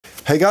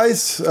Hey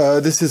guys,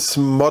 this is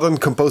Modern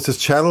Composers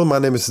channel. My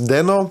name is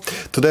Denno.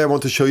 Today I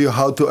want to show you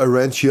how to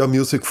arrange your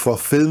music for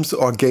films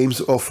or games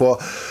or for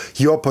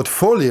your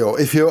portfolio.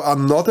 If you are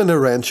not an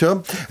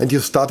arranger and you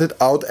started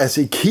out as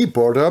a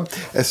keyboarder,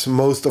 as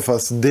most of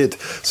us did.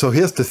 So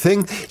here's the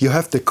thing, you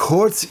have the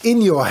chords in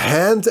your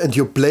hand and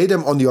you play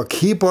them on your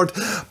keyboard,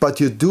 but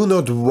you do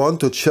not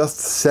want to just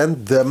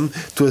send them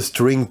to a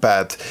string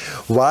pad.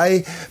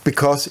 Why?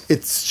 Because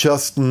it's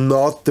just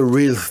not the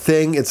real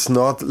thing. It's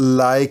not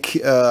like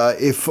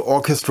if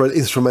orchestral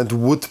instrument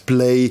would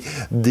play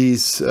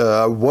these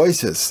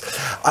voices.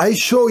 I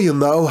show you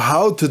now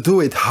how to do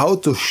it, how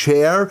to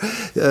share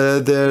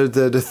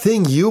the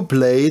thing you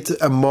played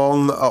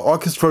among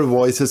orchestral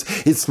voices.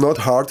 It's not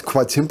hard,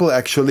 quite simple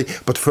actually,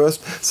 but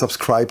first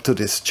subscribe to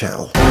this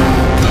channel.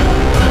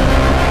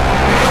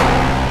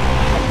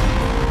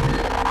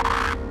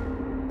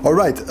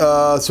 Alright,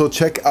 so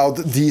check out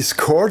these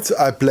chords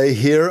I play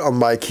here on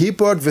my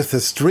keyboard with a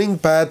string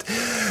pad.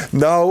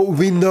 Now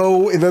we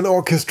know in an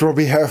orchestra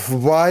we have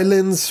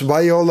violins,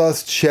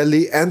 violas,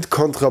 celli and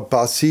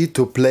contrabassi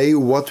to play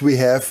what we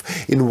have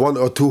in one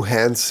or two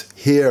hands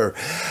here.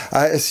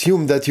 I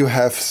assume that you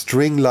have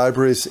string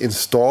libraries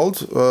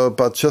installed,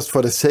 but just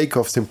for the sake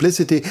of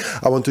simplicity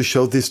I want to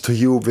show this to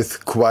you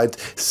with quite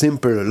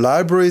simple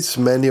libraries.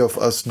 Many of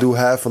us do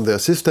have on their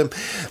system.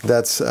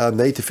 That's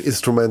Native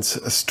Instruments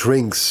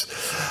strings.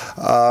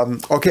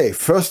 Okay,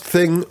 first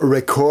thing,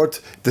 record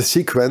the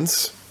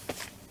sequence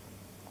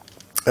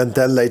and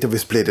then later we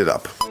split it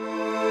up.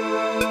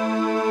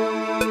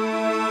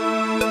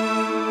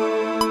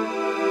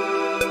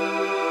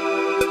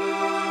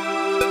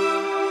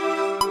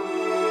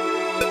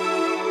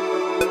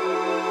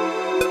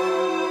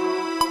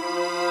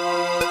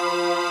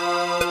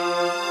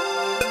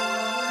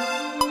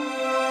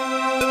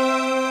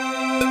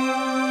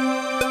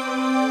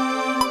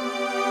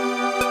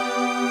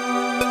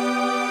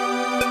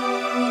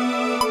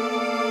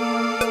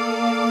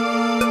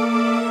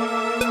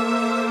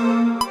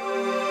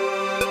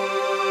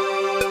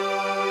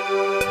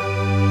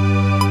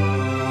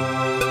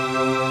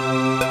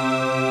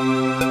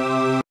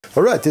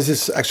 Alright, this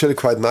is actually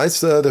quite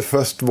nice. The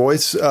first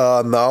voice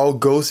now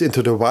goes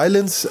into the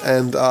violins,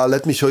 and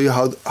let me show you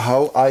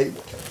how I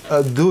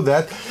do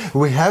that.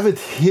 We have it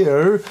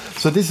here,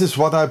 so this is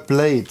what I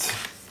played.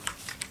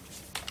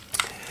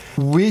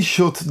 We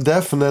should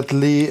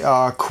definitely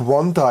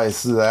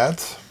quantize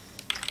that.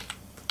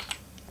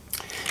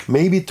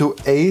 Maybe to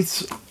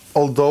 8th,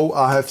 although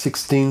I have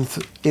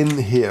 16th in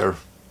here.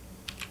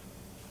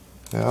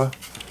 Yeah,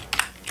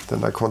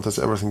 then I quantize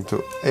everything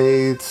to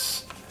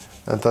 8th.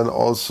 And then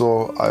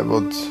also I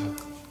would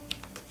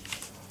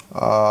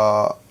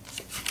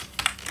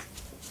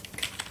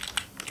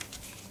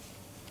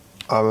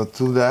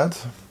do that.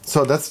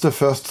 So that's the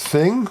first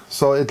thing.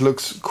 So it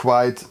looks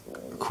quite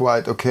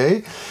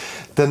okay.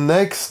 The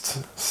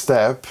next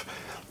step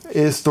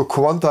is to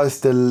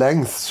quantize the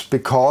lengths,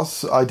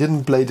 because I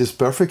didn't play this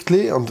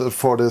perfectly, and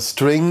for the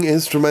string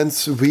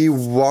instruments we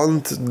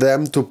want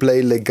them to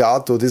play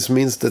legato. This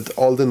means that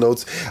all the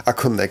notes are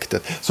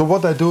connected. So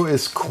what I do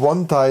is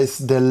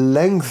quantize the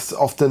lengths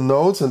of the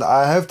notes, and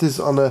I have this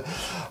on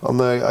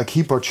a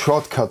keyboard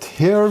shortcut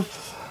here.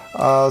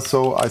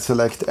 So I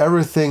select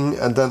everything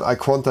and then I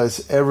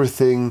quantize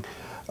everything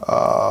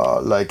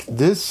like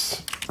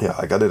this. Yeah,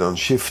 I got it on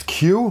Shift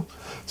Q.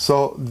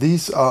 So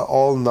these are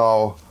all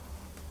now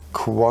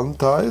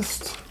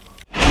quantized.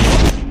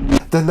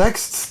 The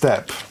next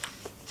step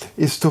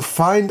is to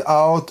find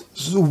out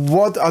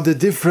what are the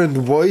different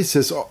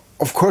voices.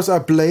 Of course I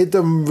played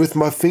them with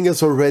my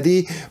fingers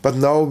already, but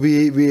now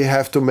we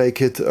have to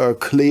make it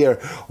clear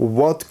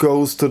what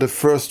goes to the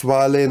first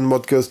violin,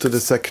 what goes to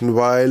the second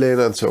violin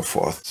and so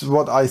forth. So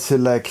what I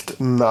select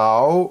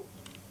now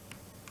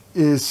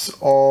is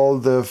all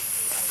the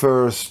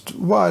first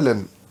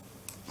violin,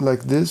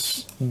 like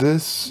this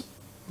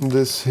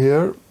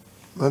here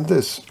and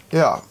this.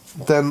 Yeah,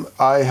 then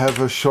I have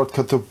a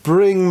shortcut to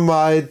bring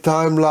my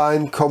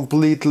timeline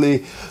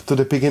completely to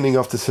the beginning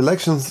of the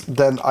selections.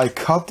 Then I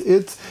cut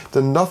it,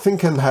 then nothing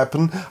can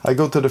happen. I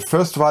go to the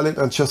first violin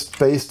and just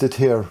paste it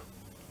here.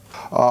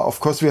 Of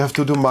course we have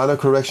to do minor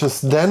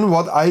corrections. Then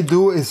what I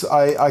do is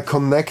I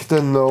connect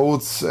the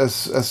notes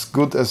as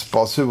good as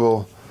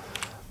possible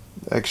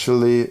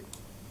actually,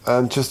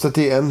 and just at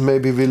the end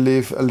maybe we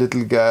leave a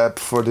little gap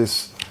for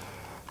this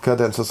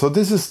cadenza. So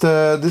this is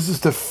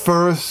the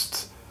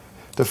first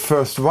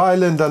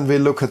violin. Then we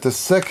look at the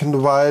second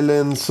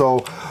violin.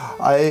 So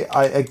I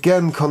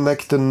again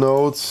connect the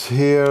notes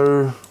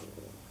here.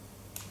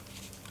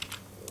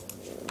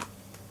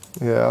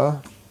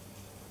 Yeah.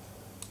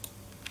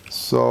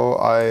 So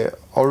I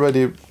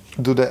already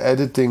do the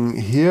editing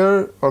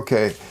here.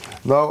 Okay.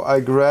 Now I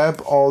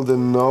grab all the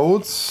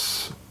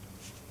notes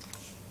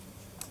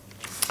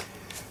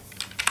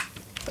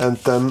and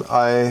then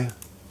I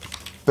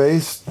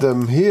paste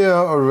them here.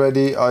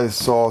 Already I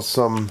saw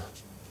some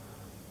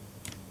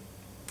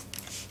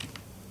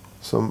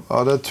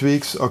other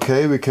tweaks.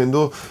 Okay, we can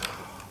do.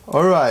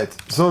 All right,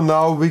 so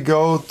now we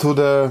go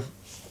to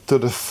to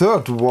the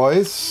third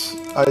voice,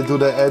 I do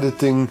the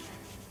editing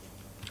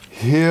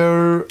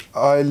here.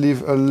 I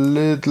leave a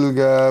little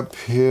gap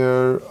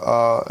here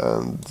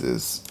and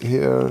this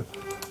here.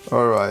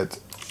 All right,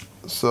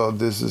 so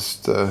this is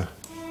the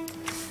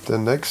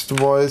next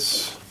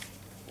voice.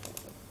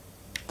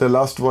 The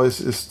last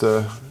voice is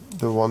the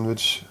one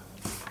which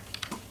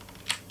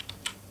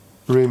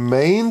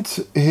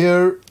remained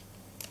here.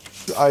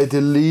 I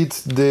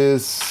delete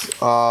this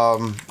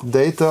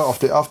data of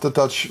the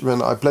aftertouch.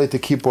 When I played the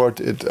keyboard,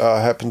 it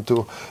happened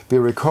to be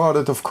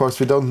recorded. Of course,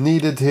 we don't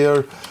need it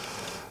here.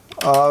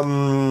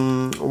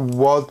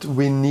 What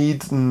we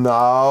need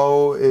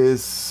now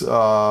is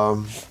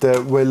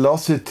the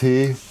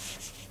velocity,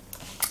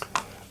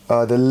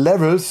 the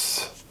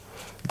levels.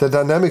 The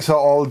dynamics are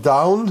all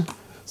down,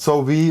 so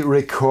we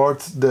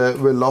record the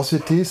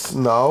velocities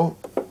now.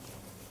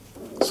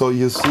 So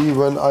you see,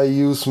 when I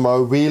use my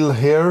wheel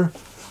here,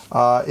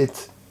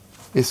 it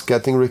is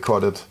getting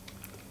recorded.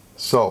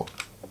 So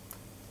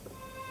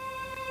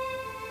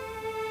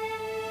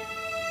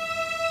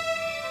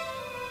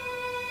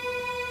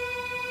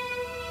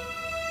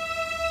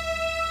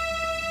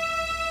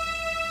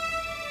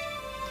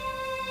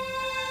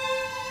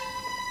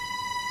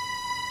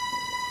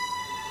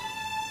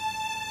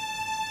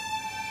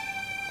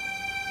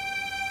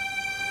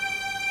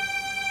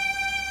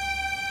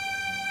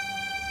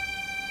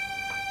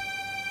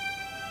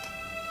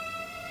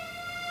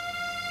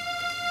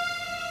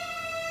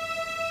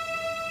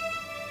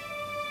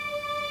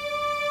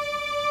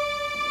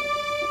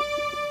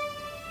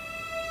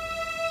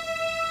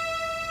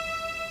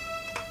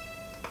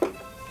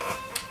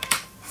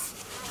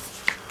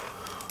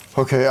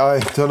okay, I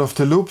turn off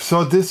the loop.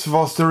 So this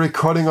was the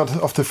recording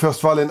of the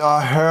first violin.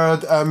 I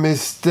heard a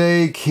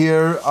mistake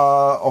here.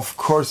 Of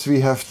course,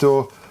 we have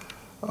to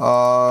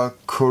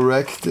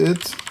correct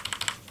it.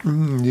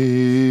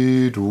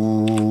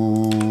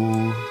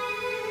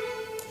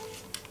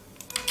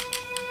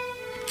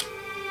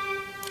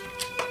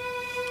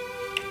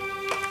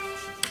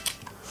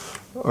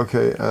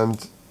 Okay,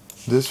 and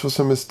this was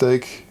a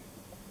mistake.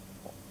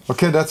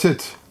 Okay, that's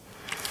it.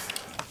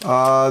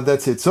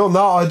 That's it. So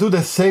now I do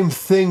the same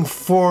thing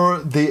for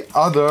the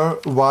other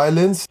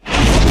violins.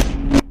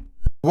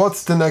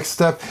 What's the next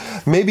step?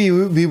 Maybe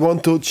we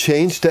want to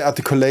change the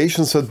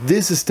articulation. So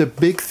this is the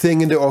big thing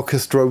in the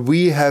orchestra.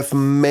 We have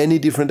many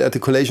different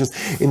articulations.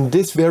 In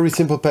this very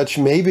simple patch,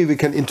 maybe we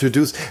can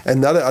introduce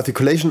another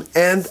articulation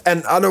and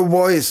another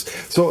voice.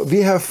 So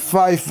we have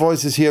 5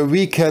 voices here.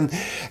 We can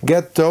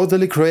get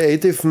totally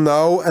creative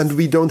now, and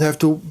we don't have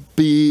to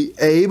be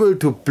able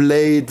to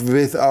play it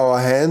with our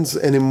hands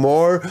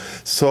anymore.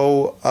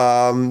 So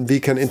we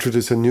can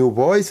introduce a new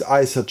voice.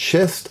 I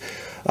suggest,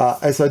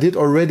 as I did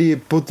already,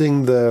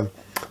 putting the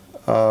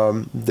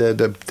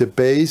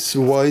bass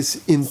voice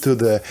into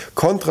the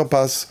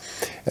contrabass,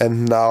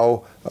 and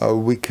now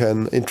we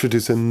can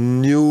introduce a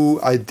new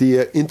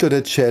idea into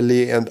the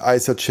celli, and I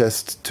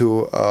suggest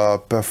to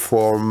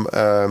perform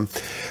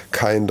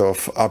kind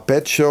of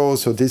arpeggio.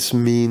 So this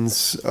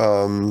means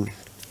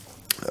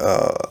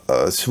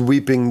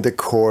sweeping the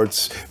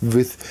chords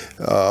with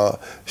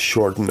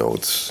short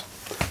notes.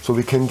 So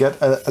we can get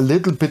a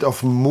little bit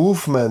of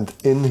movement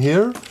in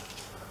here.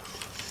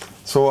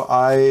 So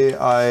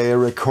I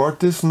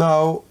record this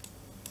now,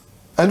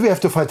 and we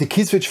have to find the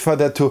key switch for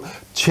that to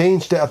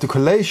change the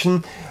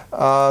articulation.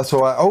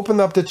 So I open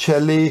up the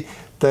celli,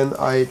 then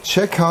I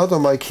check out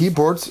on my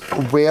keyboards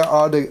where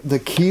are the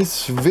key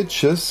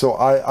switches. So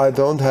I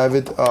don't have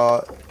it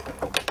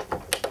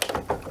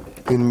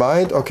in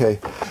mind. Okay,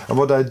 and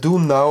what I do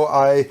now,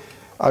 I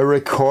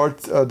record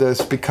the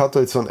spiccato.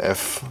 It's on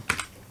F.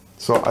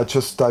 So I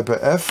just type a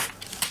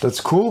F.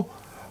 That's cool.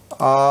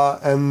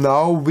 And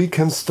now we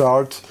can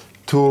start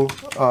to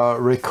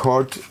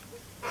record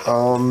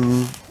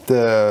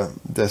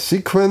the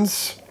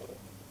sequence.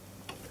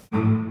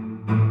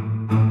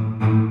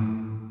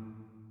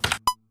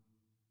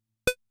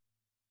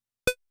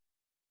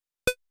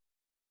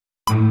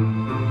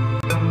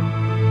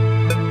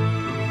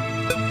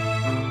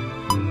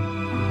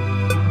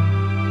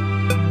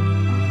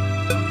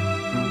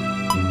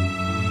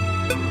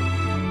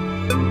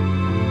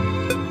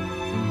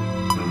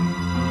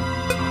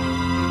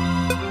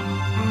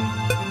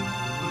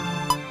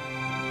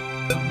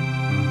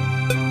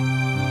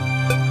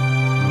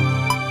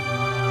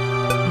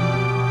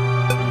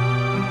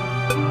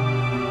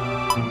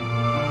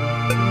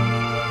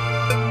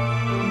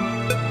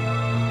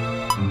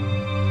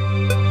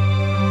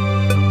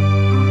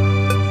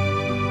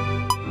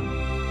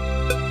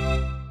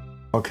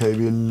 Okay,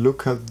 we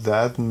look at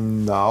that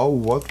now,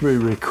 what we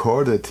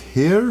recorded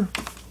here.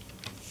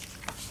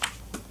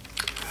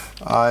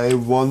 I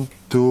want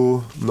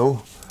to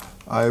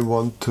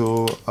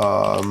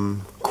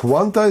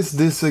quantize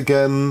this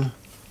again.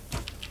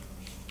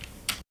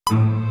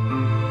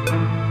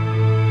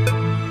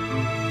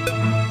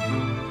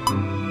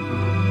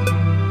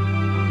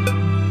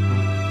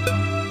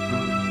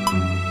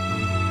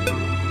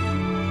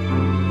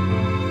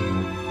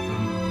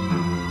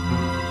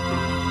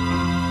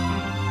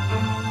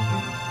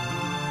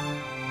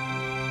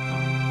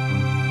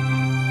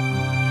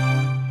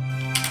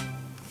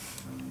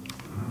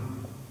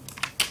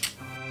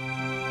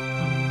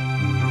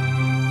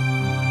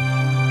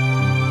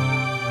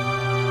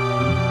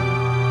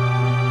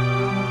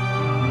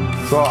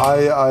 So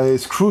I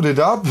screwed it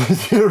up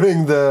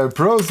during the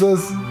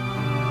process.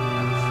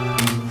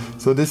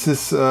 So this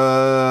is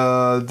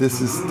the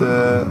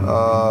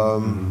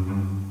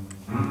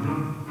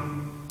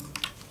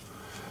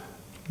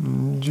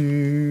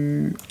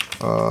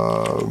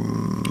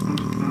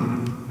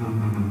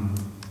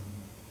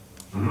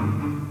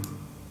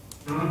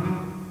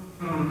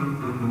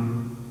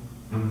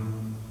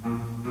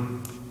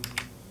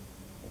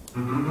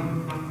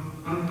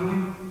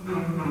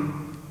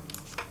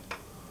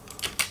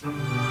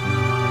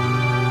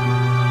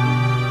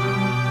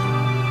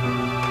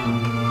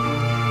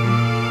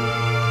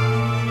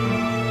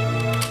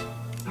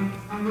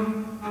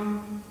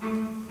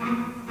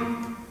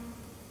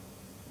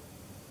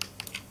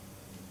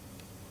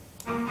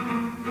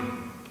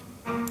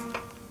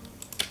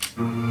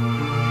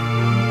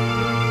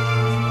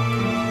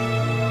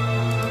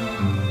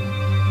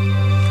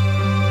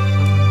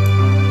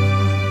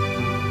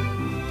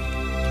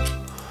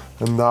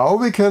and now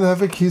we can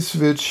have a key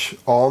switch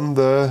on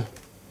the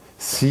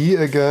C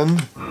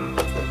again.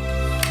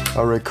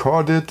 I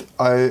record it,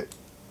 I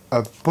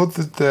put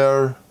it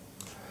there,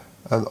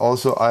 and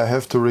also I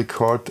have to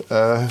record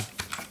a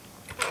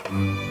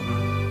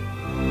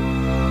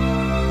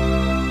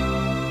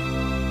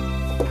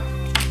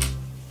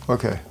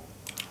okay.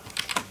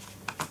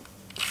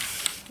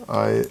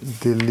 I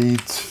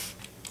delete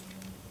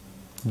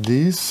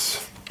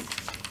these.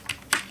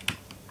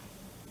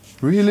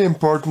 Really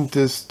important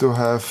is to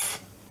have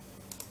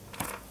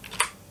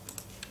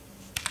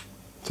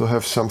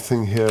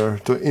something here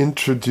to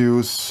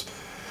introduce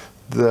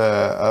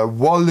the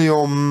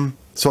volume.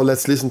 So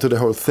let's listen to the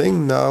whole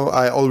thing now.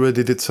 I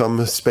already did some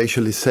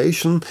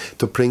spatialization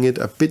to bring it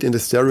a bit in the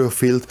stereo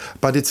field,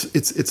 but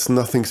it's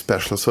nothing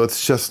special. So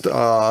it's just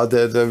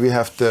we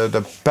have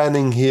the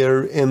panning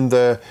here in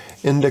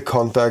the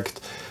contact.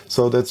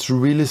 So that's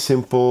really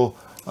simple.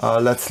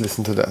 Let's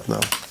listen to that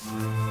now.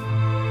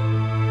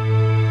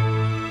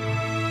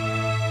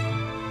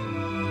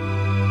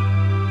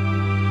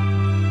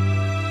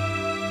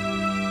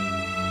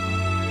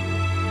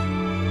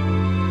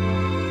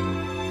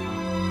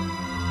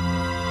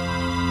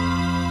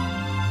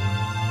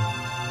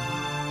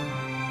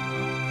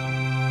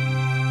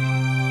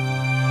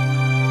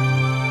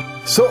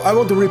 So I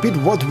want to repeat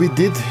what we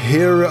did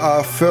here.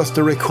 First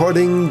the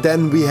recording,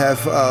 then we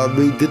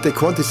did the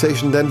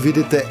quantization, then we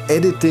did the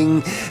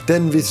editing,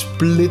 then we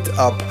split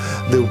up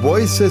the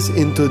voices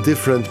into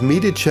different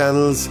MIDI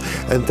channels,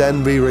 and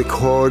then we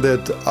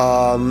recorded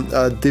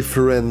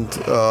different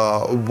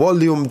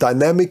volume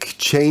dynamic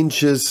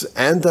changes,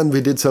 and then we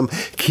did some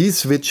key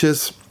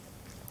switches.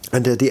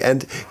 And at the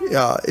end,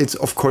 it's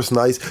of course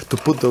nice to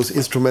put those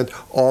instruments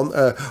on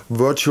a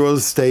virtual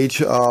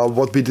stage,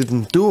 what we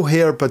didn't do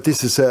here, but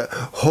this is a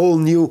whole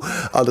new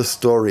other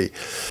story.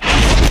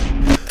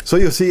 So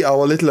you see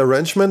our little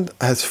arrangement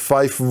has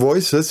 5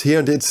 voices here,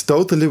 and it's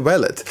totally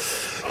valid.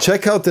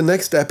 Check out the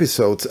next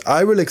episode.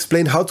 I will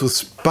explain how to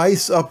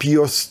spice up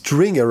your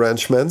string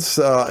arrangements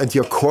and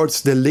your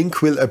chords. The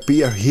link will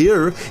appear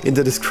here in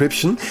the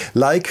description.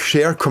 Like,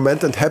 share,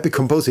 comment, and happy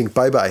composing.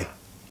 Bye bye.